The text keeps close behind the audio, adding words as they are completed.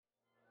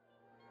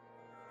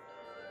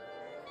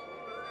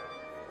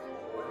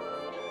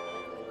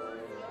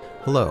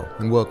Hello,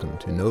 and welcome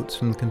to Notes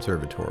from the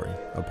Conservatory,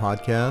 a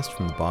podcast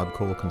from the Bob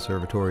Cole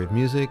Conservatory of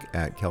Music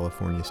at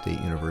California State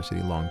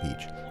University, Long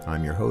Beach.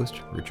 I'm your host,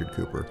 Richard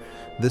Cooper.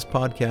 This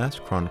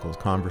podcast chronicles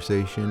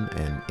conversation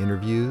and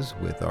interviews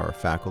with our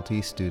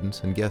faculty,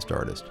 students, and guest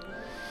artists.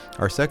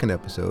 Our second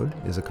episode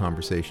is a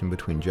conversation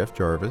between Jeff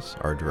Jarvis,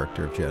 our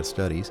Director of Jazz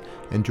Studies,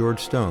 and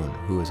George Stone,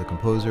 who is a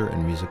composer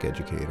and music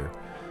educator.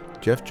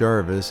 Jeff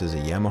Jarvis is a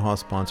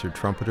Yamaha-sponsored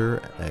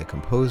trumpeter, a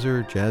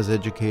composer, jazz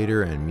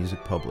educator, and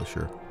music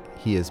publisher.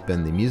 He has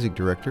been the music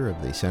director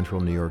of the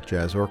Central New York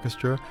Jazz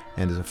Orchestra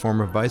and is a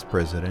former vice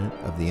president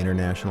of the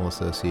International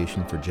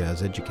Association for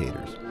Jazz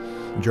Educators.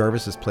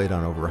 Jarvis has played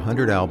on over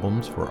 100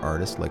 albums for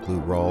artists like Lou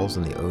Rawls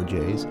and the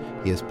O'Jays.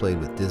 He has played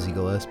with Dizzy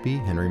Gillespie,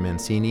 Henry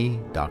Mancini,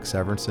 Doc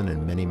Severinsen,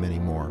 and many, many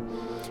more.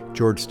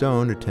 George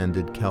Stone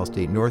attended Cal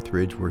State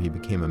Northridge, where he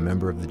became a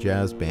member of the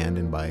jazz band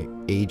and by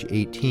age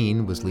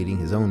 18 was leading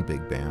his own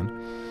big band.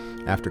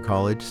 After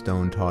college,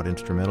 Stone taught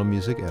instrumental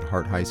music at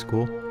Hart High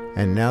School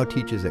and now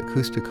teaches at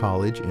Cuesta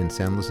College in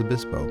San Luis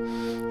Obispo.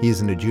 He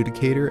is an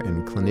adjudicator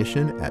and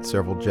clinician at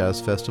several jazz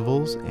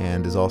festivals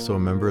and is also a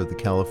member of the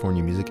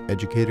California Music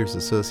Educators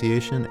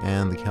Association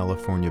and the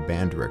California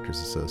Band Directors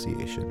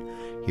Association.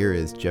 Here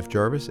is Jeff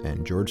Jarvis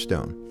and George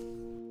Stone.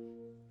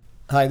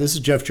 Hi, this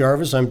is Jeff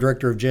Jarvis. I'm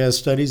Director of Jazz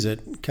Studies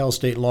at Cal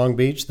State Long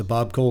Beach, the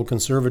Bob Cole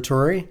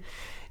Conservatory.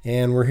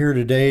 And we're here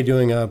today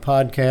doing a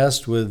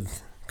podcast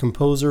with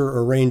composer,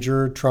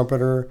 arranger,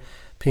 trumpeter,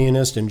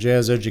 pianist, and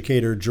jazz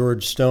educator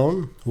George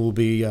Stone, who will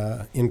be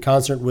in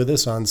concert with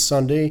us on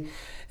Sunday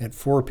at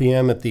 4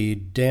 p.m. at the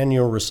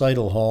Daniel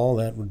Recital Hall.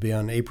 That would be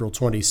on April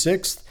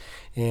 26th.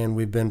 And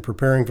we've been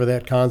preparing for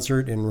that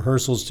concert in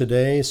rehearsals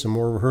today, some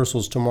more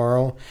rehearsals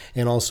tomorrow,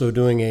 and also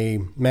doing a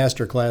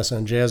master class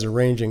on jazz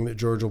arranging that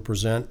George will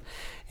present.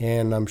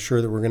 And I'm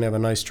sure that we're going to have a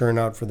nice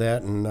turnout for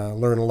that and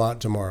learn a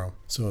lot tomorrow.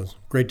 So it's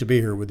great to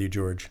be here with you,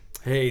 George.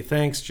 Hey,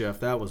 thanks,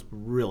 Jeff. That was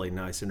really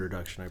nice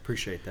introduction. I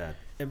appreciate that.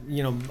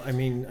 You know, I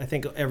mean, I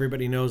think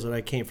everybody knows that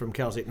I came from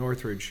Cal State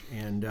Northridge,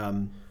 and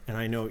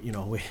I know,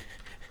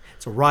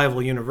 it's a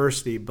rival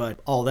university, but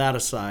all that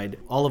aside,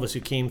 all of us who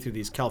came through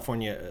these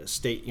California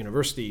State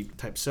University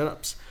type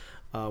setups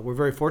were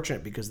very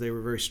fortunate because they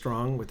were very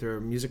strong with their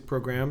music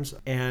programs.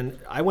 And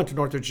I went to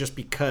Northridge just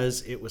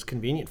because it was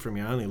convenient for me.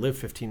 I only live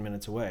 15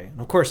 minutes away.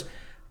 And of course,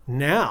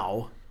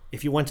 now,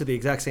 if you went to the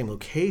exact same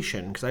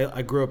location, because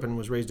I grew up and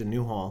was raised in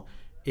Newhall,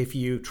 if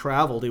you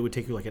traveled, it would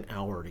take you like an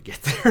hour to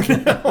get there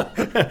now.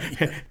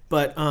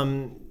 But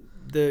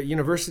the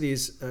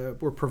universities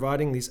were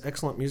providing these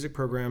excellent music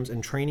programs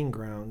and training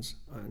grounds,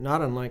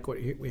 not unlike what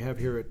we have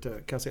here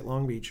at Cal State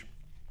Long Beach.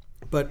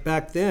 But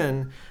back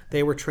then,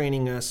 they were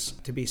training us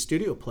to be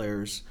studio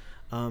players.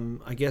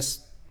 I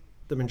guess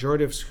the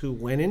majority of us who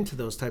went into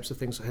those types of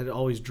things had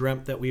always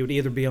dreamt that we would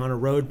either be on a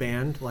road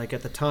band, like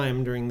at the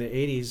time during the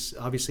 80s,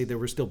 obviously there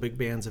were still big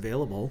bands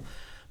available,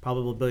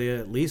 probably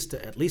at least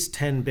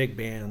 10 big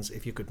bands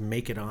if you could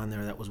make it on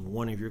there. That was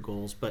one of your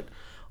goals. But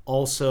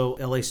also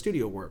LA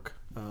studio work,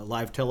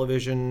 live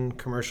television,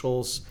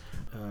 commercials,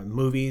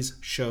 movies,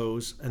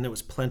 shows, and there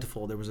was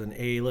plentiful. There was an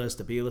A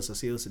list, a B list, a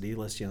C list, a D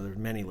list. There were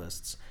many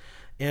lists.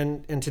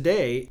 And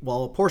today,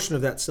 while a portion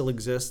of that still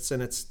exists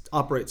and it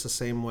operates the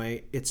same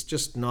way, it's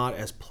just not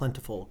as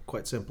plentiful,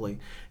 quite simply.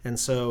 And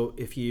so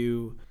if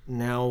you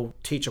now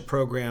teach a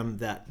program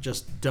that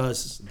just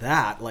does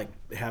that, like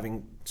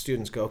having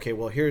students go, okay,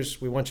 well,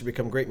 we want you to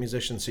become great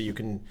musicians so you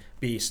can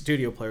be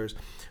studio players.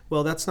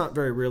 Well, that's not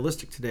very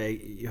realistic today.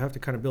 You have to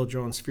kind of build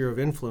your own sphere of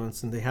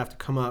influence, and they have to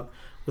come up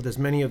with as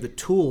many of the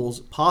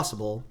tools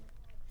possible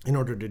in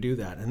order to do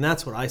that. And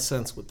that's what I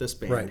sense with this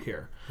band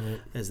here,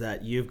 is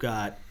that you've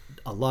got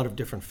a lot of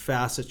different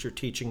facets you're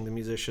teaching the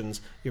musicians.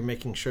 You're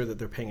making sure that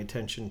they're paying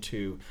attention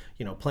to,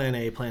 plan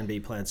A, plan B,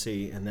 plan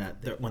C, and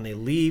that when they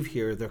leave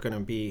here, they're going to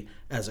be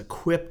as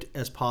equipped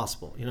as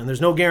possible. And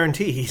there's no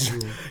guarantees,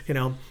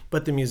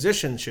 but the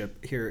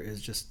musicianship here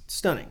is just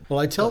stunning. Well,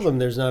 I tell them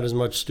there's not as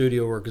much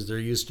studio work as there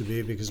used to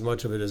be because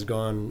much of it has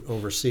gone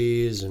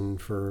overseas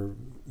and for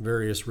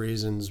various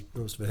reasons,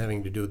 most of it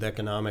having to do with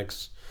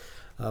economics.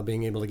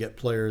 Being able to get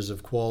players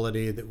of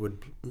quality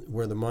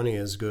where the money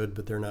is good,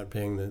 but they're not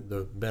paying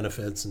the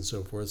benefits and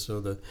so forth.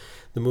 So the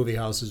movie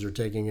houses are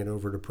taking it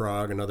over to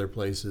Prague and other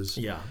places.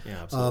 Yeah,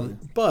 absolutely.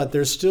 But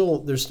there's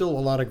still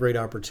a lot of great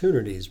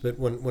opportunities. But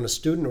when a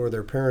student or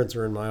their parents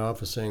are in my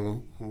office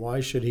saying, why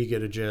should he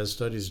get a jazz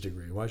studies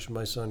degree? Why should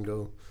my son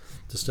go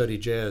to study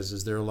jazz?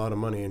 Is there a lot of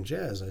money in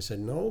jazz? I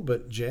said, no,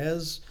 but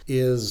jazz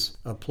is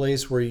a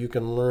place where you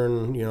can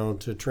learn,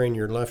 to train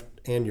your left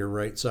and your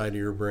right side of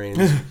your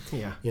brains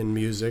in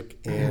music.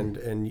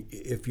 And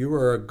if you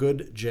are a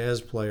good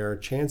jazz player,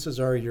 chances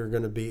are you're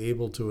going to be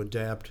able to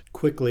adapt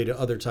quickly to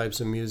other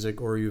types of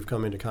music, or you've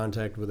come into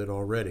contact with it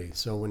already.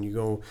 So when you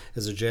go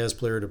as a jazz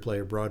player to play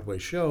a Broadway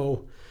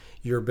show,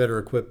 you're better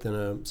equipped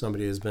than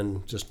somebody who's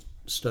been just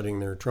studying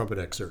their trumpet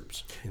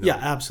excerpts. Yeah,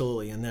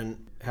 absolutely. And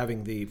then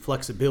having the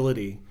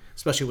flexibility,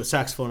 especially with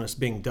saxophonists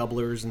being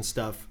doublers and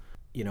stuff,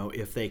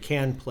 if they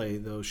can play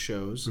those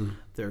shows,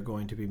 they're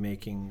going to be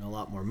making a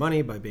lot more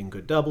money by being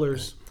good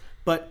doublers.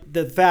 But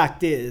the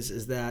fact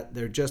is that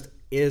there just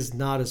is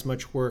not as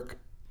much work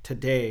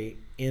today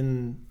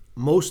in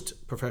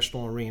most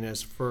professional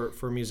arenas for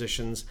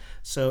musicians,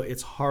 so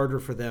it's harder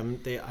for them.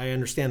 I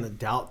understand the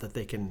doubt that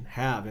they can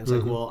have. And it's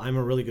like, well, I'm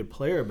a really good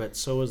player, but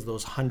so is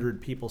those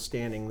 100 people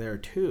standing there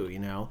too,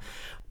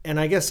 And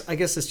I guess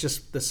it's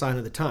just the sign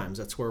of the times.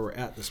 That's where we're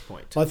at this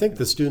point. Well, I think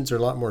the students are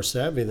a lot more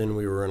savvy than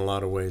we were in a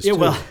lot of ways. Yeah, too.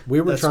 well, we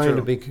were that's trying true.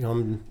 to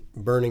become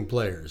burning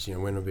players. We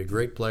want to be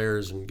great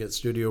players and get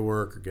studio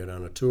work or get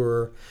on a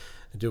tour,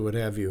 do what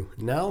have you.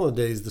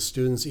 Nowadays, the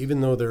students,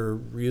 even though they're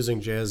using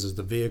jazz as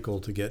the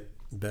vehicle to get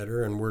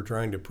better, and we're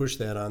trying to push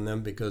that on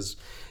them because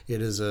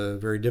it is a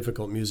very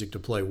difficult music to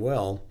play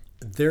well,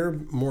 they're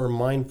more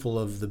mindful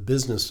of the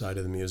business side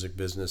of the music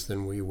business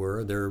than we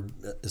were. They're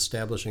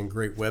establishing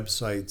great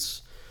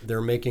websites.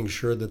 They're making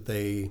sure that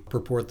they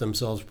purport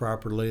themselves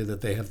properly,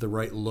 that they have the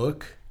right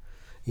look.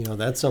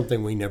 That's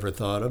something we never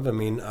thought of. I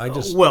mean,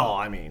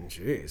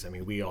 geez.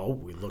 We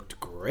looked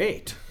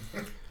great,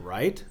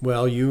 right?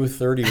 Well, you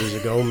 30 years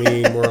ago,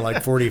 me more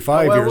like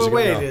 45 years ago.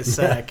 Wait a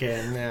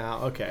second now.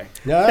 Okay.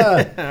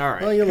 Yeah. All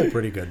right. Well, you look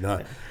pretty good,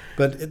 not.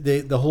 But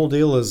the whole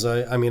deal is,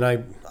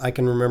 I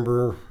can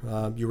remember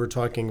you were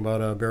talking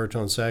about a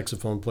baritone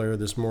saxophone player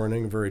this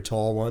morning, a very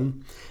tall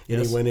one, and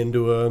Yes. he went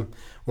into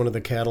one of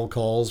the cattle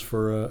calls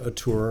for a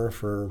tour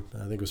for,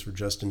 I think it was for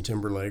Justin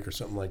Timberlake or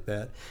something like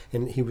that,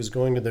 and he was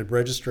going to the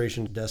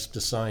registration desk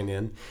to sign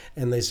in,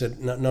 and they said,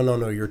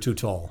 no, you're too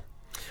tall.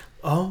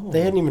 Oh.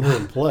 They hadn't even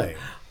heard him play.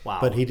 Wow.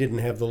 But he didn't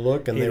have the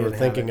look, and He they were didn't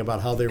have thinking it.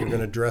 about how they were going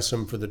to dress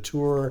him for the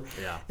tour.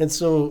 Yeah. And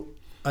so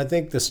I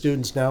think the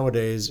students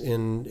nowadays,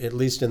 at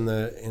least in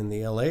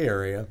the LA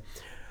area,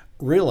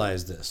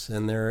 realize this,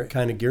 and they're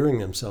kind of gearing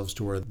themselves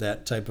toward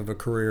that type of a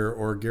career,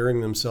 or gearing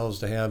themselves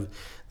to have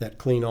that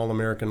clean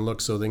all-American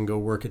look so they can go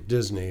work at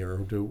Disney or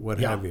do what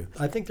have you.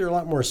 I think they're a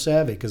lot more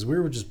savvy because we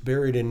were just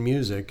buried in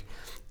music,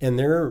 and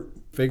they're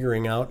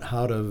figuring out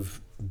how to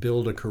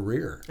build a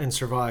career. And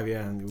survive,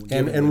 yeah.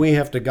 And we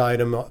have to guide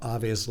them,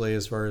 obviously,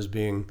 as far as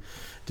being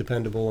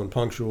dependable and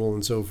punctual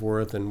and so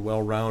forth and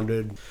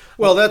well-rounded.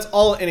 Well, that's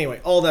all.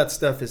 Anyway, all that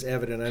stuff is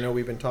evident. I know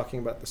we've been talking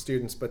about the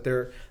students, but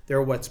they're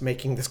what's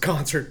making this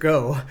concert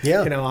go.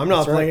 Yeah, I'm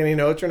not that's playing right. any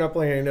notes. You're not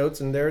playing any notes,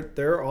 and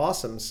they're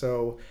awesome.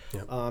 So,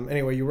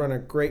 anyway, you run a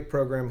great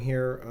program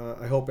here.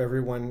 I hope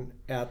everyone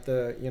at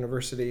the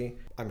university,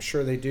 I'm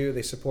sure they do.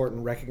 They support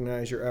and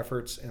recognize your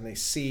efforts, and they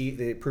see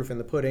the proof in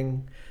the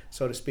pudding,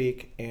 so to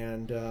speak.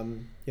 And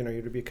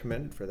you're to be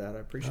commended for that. I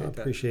appreciate that.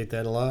 I appreciate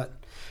that a lot.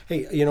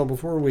 Hey,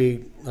 before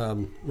we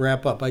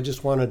wrap up, I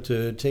just wanted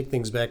to take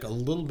things back a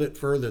little bit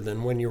further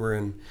than when you were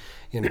in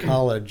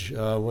college,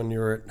 when you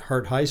were at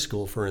Hart High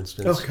School, for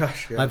instance. Oh,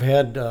 gosh, yeah. I've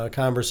had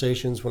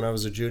conversations when I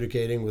was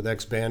adjudicating with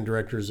ex-band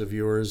directors of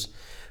yours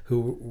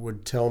who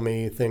would tell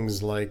me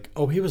things like,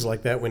 oh, he was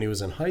like that when he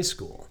was in high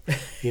school.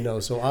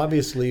 So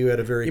obviously you had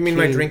a very You mean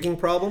keen... my drinking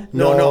problem?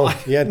 No.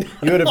 You had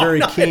a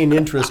very keen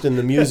interest in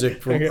the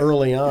music from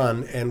early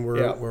on, and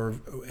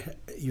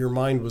your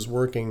mind was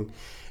working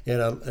at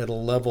a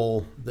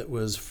level that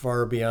was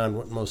far beyond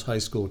what most high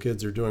school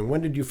kids are doing.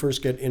 When did you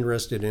first get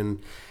interested in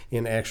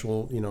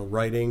actual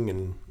writing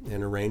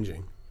and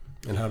arranging,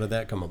 and how did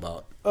that come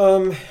about?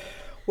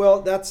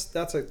 Well, that's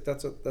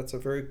a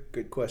very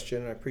good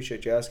question. I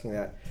appreciate you asking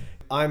that.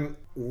 I'm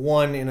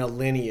one in a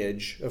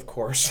lineage, of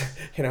course,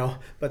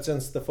 but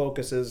since the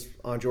focus is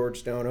on George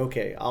Stone,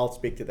 okay, I'll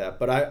speak to that.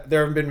 But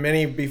there have been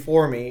many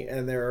before me,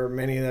 and there are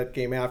many that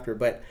came after.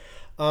 But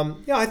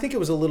I think it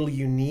was a little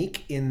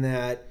unique in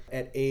that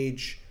at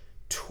age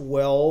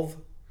 12,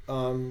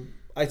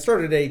 I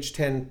started at age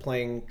 10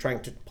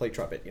 trying to play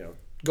trumpet,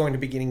 going to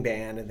beginning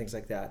band and things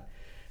like that.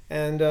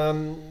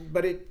 And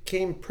but it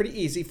came pretty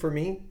easy for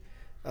me.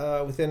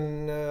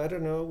 Within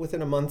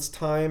a month's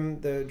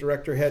time, the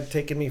director had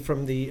taken me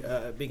from the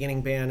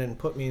beginning band and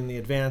put me in the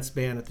advanced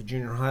band at the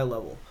junior high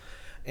level.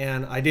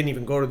 And I didn't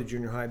even go to the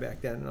junior high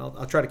back then. And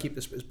I'll try to keep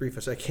this as brief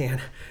as I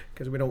can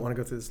because we don't want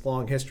to go through this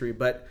long history.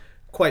 But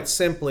quite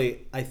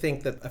simply, I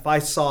think that if I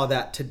saw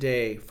that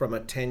today from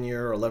a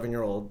 10-year or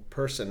 11-year-old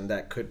person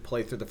that could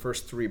play through the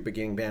first 3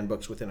 beginning band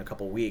books within a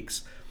couple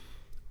weeks,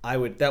 that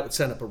would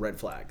send up a red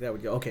flag. That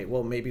would go, okay,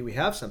 well, maybe we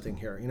have something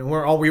here.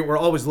 We're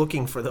always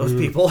looking for those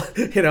people,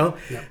 Yeah.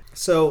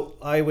 So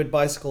I would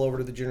bicycle over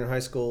to the junior high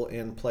school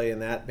and play in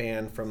that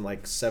band from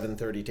like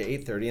 7:30 to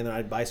 8:30, and then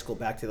I'd bicycle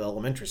back to the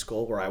elementary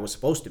school where I was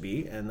supposed to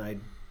be, and I'd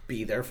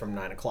be there from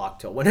 9 o'clock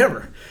till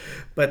whenever.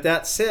 But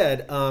that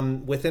said,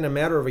 within a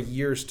matter of a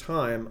year's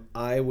time,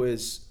 I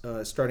was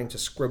starting to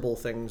scribble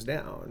things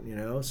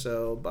down,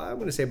 So I'm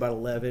going to say about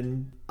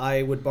 11,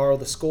 I would borrow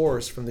the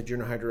scores from the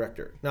junior high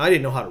director. Now, I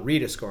didn't know how to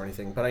read a score or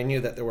anything, but I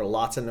knew that there were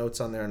lots of notes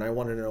on there, and I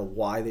wanted to know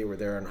why they were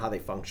there and how they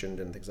functioned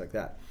and things like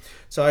that.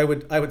 So I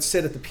would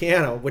sit at the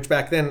piano, which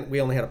back then we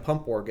only had a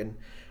pump organ.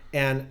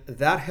 And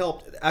that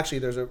helped. Actually,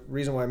 there's a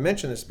reason why I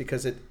mention this,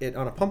 because it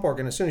on a pump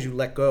organ, as soon as you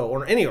let go,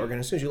 or any organ,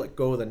 as soon as you let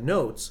go of the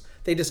notes,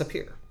 they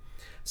disappear.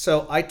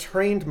 So I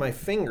trained my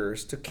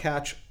fingers to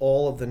catch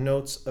all of the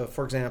notes of,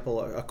 for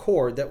example, a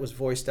chord that was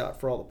voiced out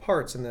for all the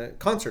parts in the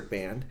concert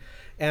band.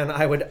 And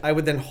I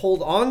would then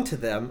hold on to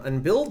them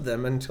and build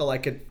them until I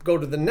could go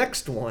to the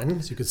next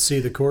one. So you could see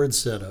the chord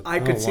setup.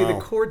 I could see the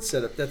chord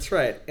setup. That's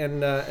right.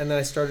 And then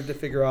I started to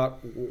figure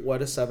out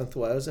what a seventh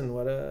was and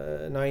what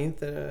a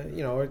ninth,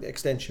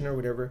 extension or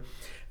whatever.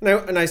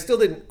 And I still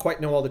didn't quite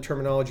know all the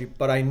terminology,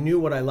 but I knew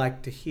what I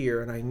liked to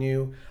hear, and I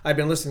knew I'd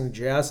been listening to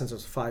jazz since I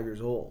was 5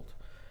 years old.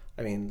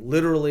 I mean,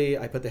 literally,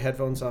 I put the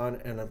headphones on,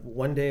 and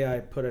one day I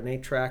put an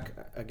 8-track.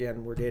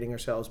 Again, we're dating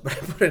ourselves, but I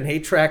put an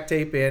 8-track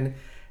tape in.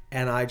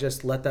 And I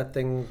just let that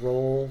thing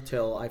roll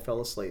till I fell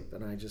asleep.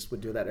 And I just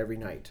would do that every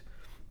night.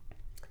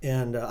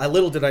 And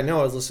little did I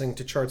know I was listening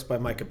to charts by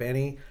Micah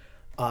Benny,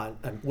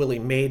 Willie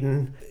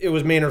Maiden. It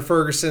was Maynard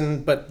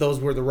Ferguson, but those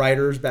were the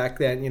writers back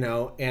then,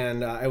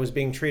 And I was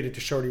being treated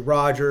to Shorty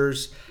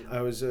Rogers.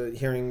 I was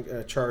hearing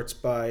charts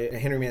by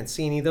Henry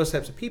Mancini, those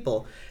types of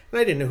people. And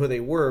I didn't know who they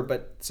were,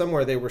 but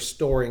somewhere they were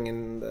storing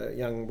in the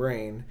young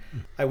brain.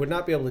 I would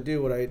not be able to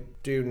do what I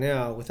do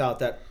now without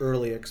that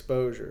early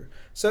exposure.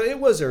 So it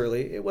was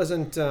early. It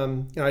wasn't,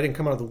 I didn't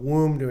come out of the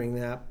womb doing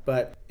that,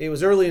 but it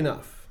was early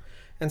enough.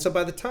 And so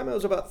by the time I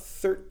was about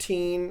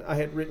 13, I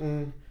had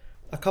written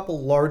a couple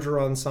larger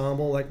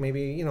ensemble, like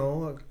maybe,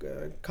 a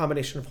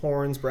combination of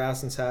horns,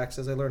 brass, and sax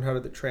as I learned how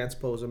to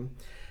transpose them.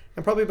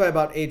 And probably by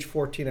about age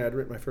 14, I had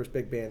written my first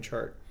big band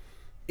chart.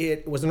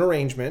 It was an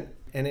arrangement,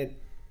 and it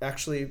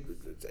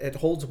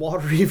holds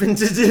water even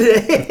to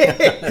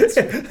today.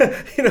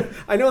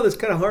 I know that's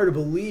kind of hard to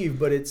believe,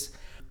 but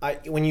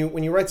when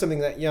you write something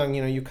that young,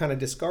 you kind of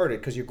discard it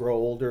because you grow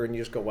older and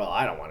you just go, well,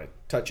 I don't want to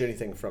touch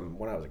anything from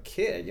when I was a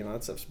kid.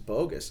 That stuff's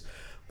bogus.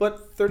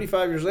 But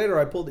 35 years later,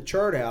 I pulled the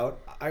chart out.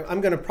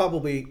 I'm going to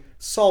probably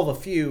solve a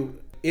few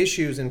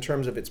issues in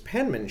terms of its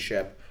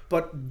penmanship,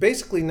 but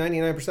basically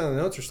 99% of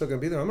the notes are still going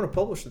to be there. I'm going to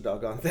publish the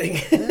doggone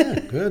thing. Yeah,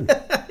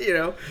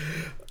 good.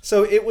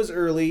 So it was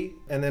early,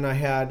 and then I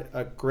had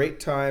a great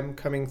time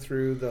coming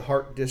through the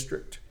Hart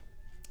District.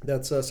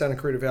 That's Santa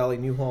Clarita Valley,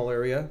 Newhall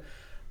area.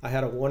 I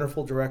had a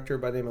wonderful director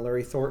by the name of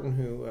Larry Thornton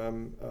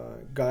who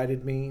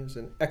guided me. He was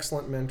an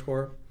excellent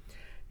mentor.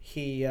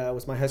 He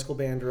was my high school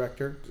band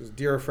director. He was as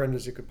dear a friend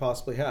as you could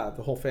possibly have,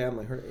 the whole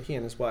family, he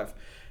and his wife.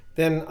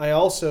 Then I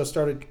also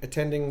started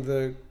attending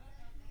the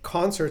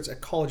concerts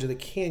at College of the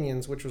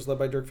Canyons, which was led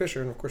by Dirk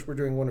Fisher. And of course, we're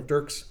doing one of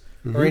Dirk's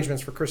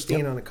arrangements for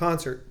Christine on a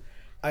concert.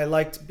 I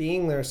liked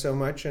being there so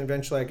much, and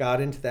eventually I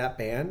got into that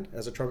band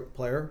as a trumpet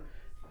player.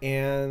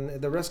 And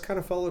the rest kind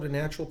of followed a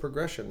natural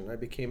progression. I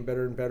became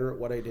better and better at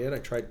what I did. I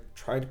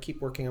tried to keep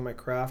working on my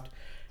craft.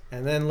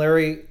 And then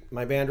Larry,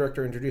 my band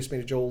director, introduced me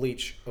to Joel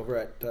Leach over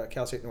at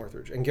Cal State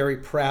Northridge. And Gary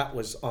Pratt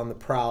was on the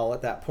prowl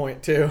at that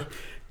point, too.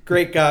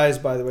 Great guys,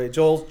 by the way.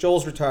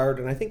 Joel's retired,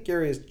 and I think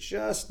Gary is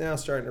just now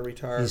starting to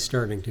retire. He's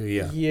starting to,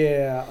 yeah.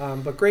 Yeah,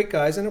 but great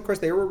guys. And, of course,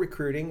 they were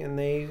recruiting, and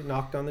they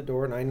knocked on the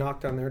door, and I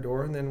knocked on their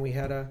door, and then we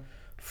had a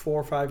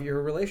 4 or 5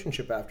 year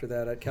relationship after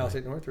that at Cal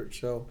State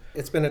Northridge. So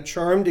it's been a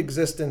charmed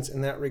existence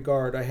in that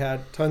regard. I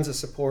had tons of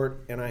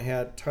support, and I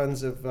had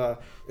tons of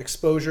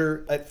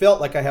exposure. I felt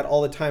like I had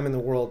all the time in the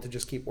world to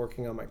just keep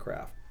working on my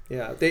craft.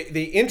 Yeah.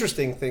 The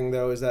interesting thing,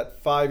 though, is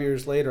that 5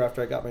 years later,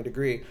 after I got my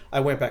degree, I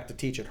went back to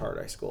teach at Hart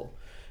High School.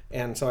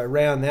 And so I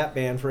ran that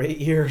band for 8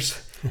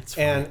 years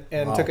and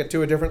wow. Took it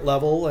to a different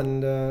level.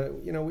 And,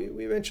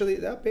 we eventually,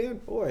 that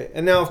band, boy.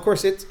 And now, of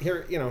course, it's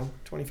here,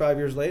 25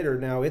 years later,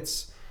 now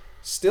it's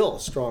still a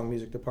strong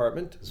music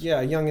department. Yeah,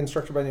 a young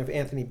instructor by the name of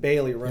Anthony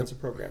Bailey runs a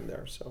program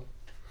there. So,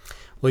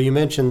 well, you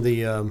mentioned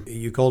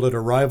you called it a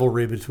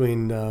rivalry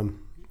between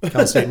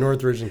Cal State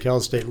Northridge and Cal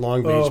State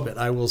Long Beach, but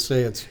I will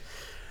say it's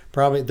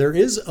probably there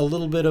is a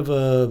little bit of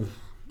a.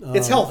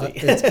 It's healthy.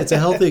 It's a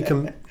healthy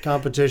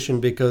competition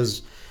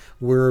because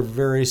we're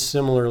very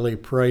similarly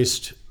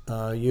priced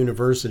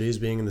universities,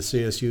 being in the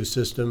CSU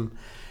system,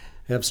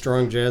 have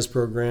strong jazz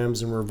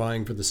programs, and we're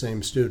vying for the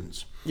same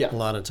students. Yeah. A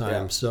lot of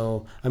times. Yeah.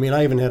 So, I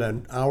even had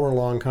an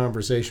hour-long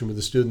conversation with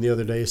a student the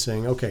other day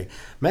saying, okay,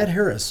 Matt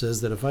Harris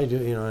says that if I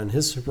do, and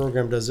his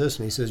program does this,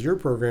 and he says, your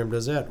program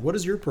does that. What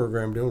is your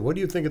program doing? What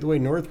do you think of the way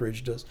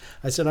Northridge does?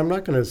 I said, I'm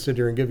not going to sit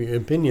here and give you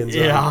opinions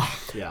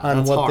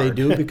on what they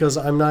do because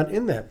I'm not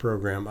in that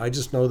program. I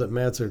just know that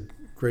Matt's a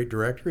great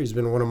director. He's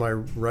been one of my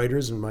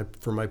writers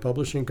for my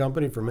publishing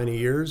company for many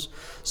years.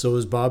 So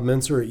is Bob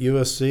Mincer at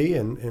USC,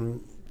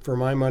 and for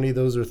my money,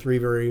 those are 3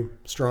 very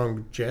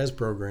strong jazz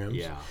programs.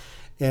 Yeah.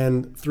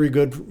 And 2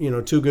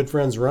 good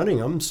friends running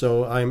them.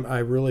 So I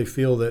really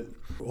feel that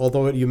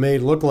although you may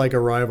look like a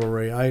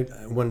rivalry,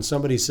 when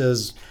somebody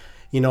says,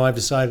 I've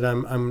decided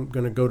I'm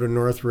going to go to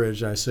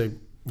Northridge, I say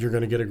you're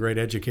going to get a great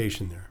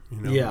education there.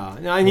 Yeah,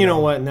 and you know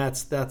what, and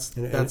that's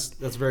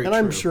very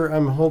true. And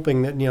I'm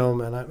hoping that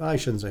and I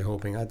shouldn't say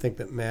hoping. I think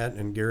that Matt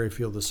and Gary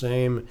feel the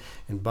same,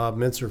 and Bob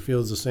Mincer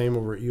feels the same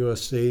over at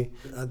USC.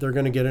 They're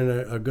going to get in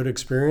a good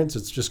experience.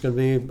 It's just going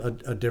to be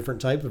a different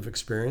type of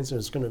experience, and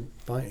it's going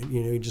to find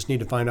you just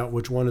need to find out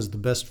which one is the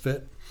best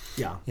fit.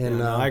 Yeah,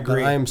 and I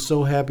agree. I am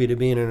so happy to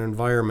be in an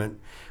environment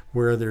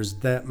where there's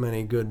that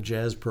many good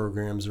jazz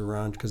programs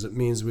around, because it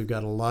means we've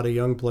got a lot of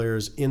young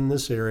players in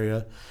this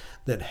area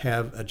that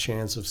have a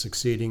chance of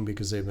succeeding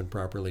because they've been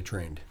properly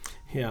trained.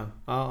 Yeah,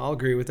 I'll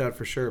agree with that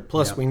for sure.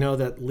 Plus, we know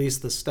that at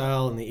least the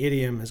style and the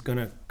idiom is going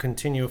to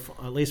continue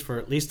for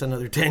at least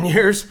another 10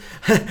 years,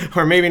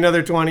 or maybe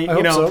another 20. I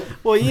hope so.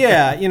 Well,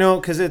 yeah,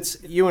 because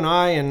it's you and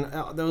I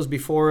and those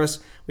before us.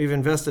 We've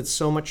invested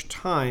so much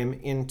time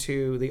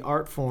into the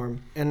art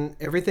form, and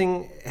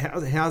everything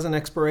has an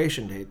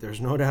expiration date. There's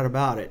no doubt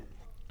about it.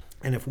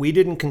 And if we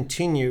didn't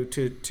continue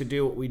to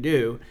do what we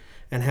do,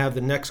 and have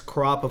the next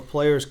crop of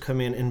players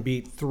come in and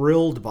be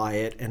thrilled by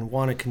it and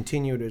want to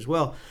continue it as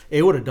well,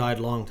 it would have died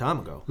a long time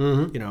ago.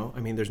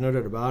 Mm-hmm. There's no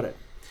doubt about it.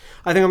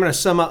 I think I'm going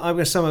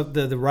to sum up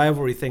the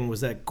rivalry thing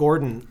was that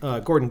Gordon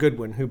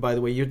Goodwin, who, by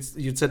the way,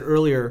 you'd said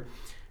earlier,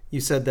 you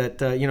said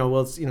that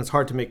it's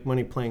hard to make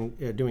money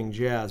doing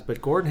jazz,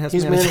 but Gordon has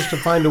managed to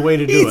find a way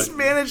to do it. He's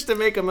managed to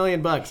make $1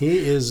 million. He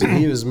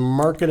is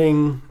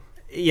marketing.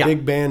 Yeah.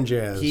 Big band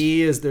jazz.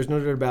 He is. There's no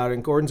doubt about it.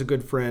 And Gordon's a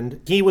good friend.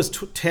 He was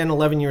 10,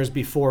 11 years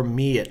before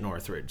me at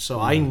Northridge. So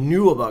I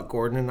knew about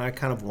Gordon, and I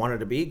kind of wanted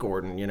to be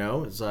Gordon,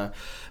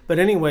 But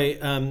anyway,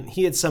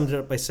 he had summed it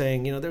up by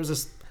saying, there was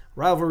this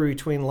rivalry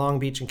between Long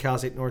Beach and Cal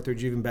State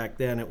Northridge. Even back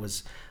then, it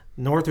was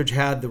Northridge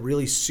had the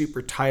really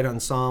super tight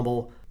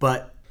ensemble,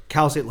 but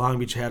Cal State Long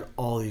Beach had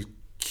all these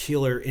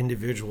killer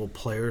individual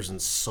players and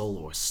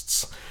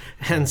soloists.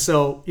 And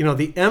so,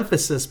 the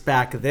emphasis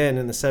back then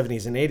in the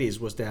 70s and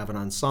 80s was to have an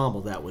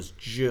ensemble that was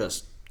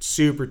just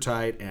super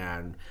tight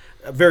and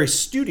very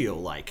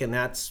studio-like. And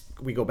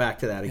we go back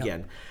to that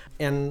again.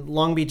 And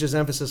Long Beach's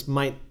emphasis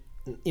might,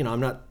 I'm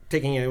not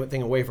taking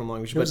anything away from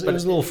Long Beach, but it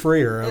was a little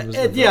freer.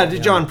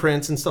 John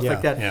Prince and stuff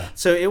like that. Yeah.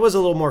 So it was a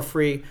little more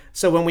free.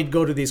 So when we'd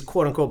go to these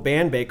quote-unquote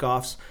band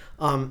bake-offs,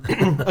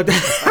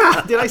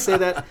 did I say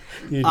that?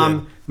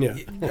 You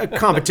did. A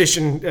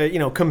competition,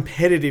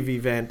 competitive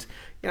event.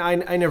 I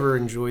never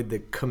enjoyed the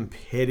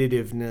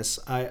competitiveness.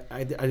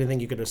 I didn't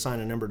think you could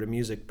assign a number to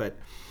music. But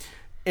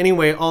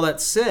anyway, all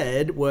that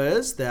said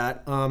was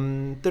that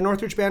the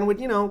Northridge band would,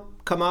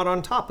 come out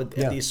on top at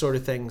these sort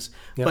of things.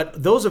 Yeah.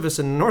 But those of us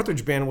in the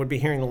Northridge band would be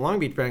hearing the Long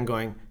Beach band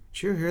going,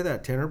 "Did you hear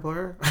that tenor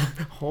player?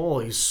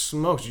 Holy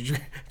smokes! Did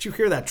you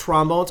hear that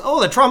trombone?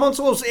 Oh, the trombone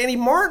solo was Andy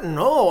Martin.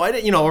 Oh, I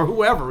didn't, or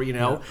whoever,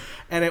 Yeah.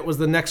 And it was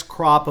the next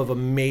crop of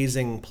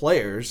amazing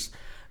players,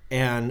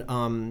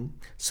 and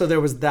so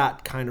there was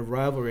that kind of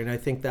rivalry, and I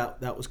think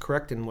that was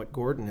correct in what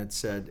Gordon had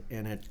said,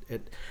 and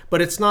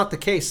but it's not the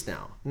case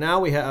now. Now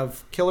we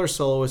have killer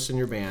soloists in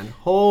your band.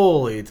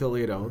 Holy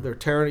Toledo! They're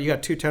tearing. You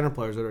got 2 tenor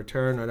players that are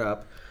tearing it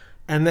up,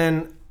 and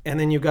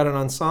then you've got an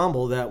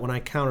ensemble that, when I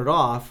counted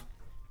off,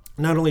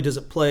 not only does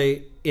it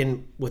play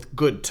in with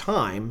good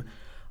time,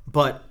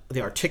 but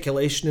the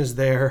articulation is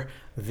there,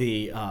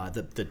 the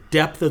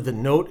depth of the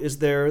note is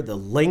there, the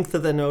length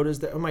of the note is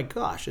there. Oh my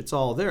gosh, it's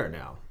all there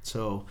now.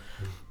 So,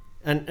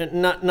 and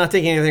not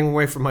taking anything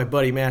away from my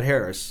buddy Matt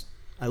Harris.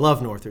 I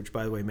love Northridge,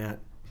 by the way, Matt.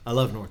 I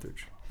love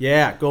Northridge.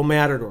 Yeah, go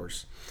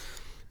Matadors.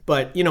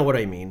 But you know what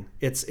I mean.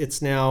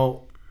 It's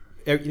now,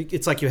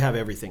 it's like you have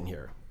everything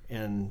here,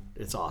 and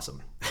it's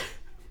awesome.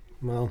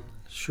 Well,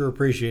 sure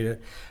appreciate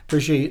it.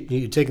 Appreciate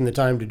you taking the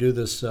time to do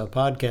this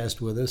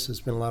podcast with us.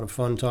 It's been a lot of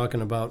fun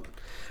talking about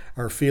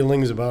our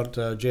feelings about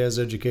jazz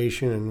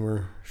education, and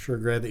we're sure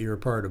glad that you're a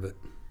part of it.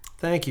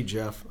 Thank you,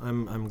 Jeff.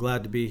 I'm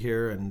glad to be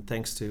here, and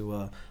thanks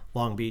to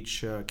Long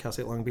Beach, Cal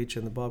State Long Beach,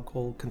 and the Bob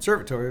Cole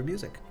Conservatory of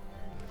Music.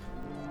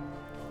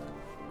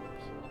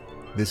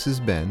 This has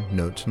been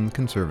Notes from the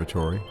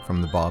Conservatory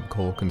from the Bob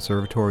Cole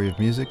Conservatory of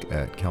Music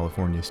at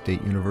California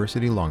State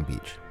University, Long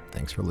Beach.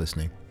 Thanks for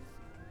listening.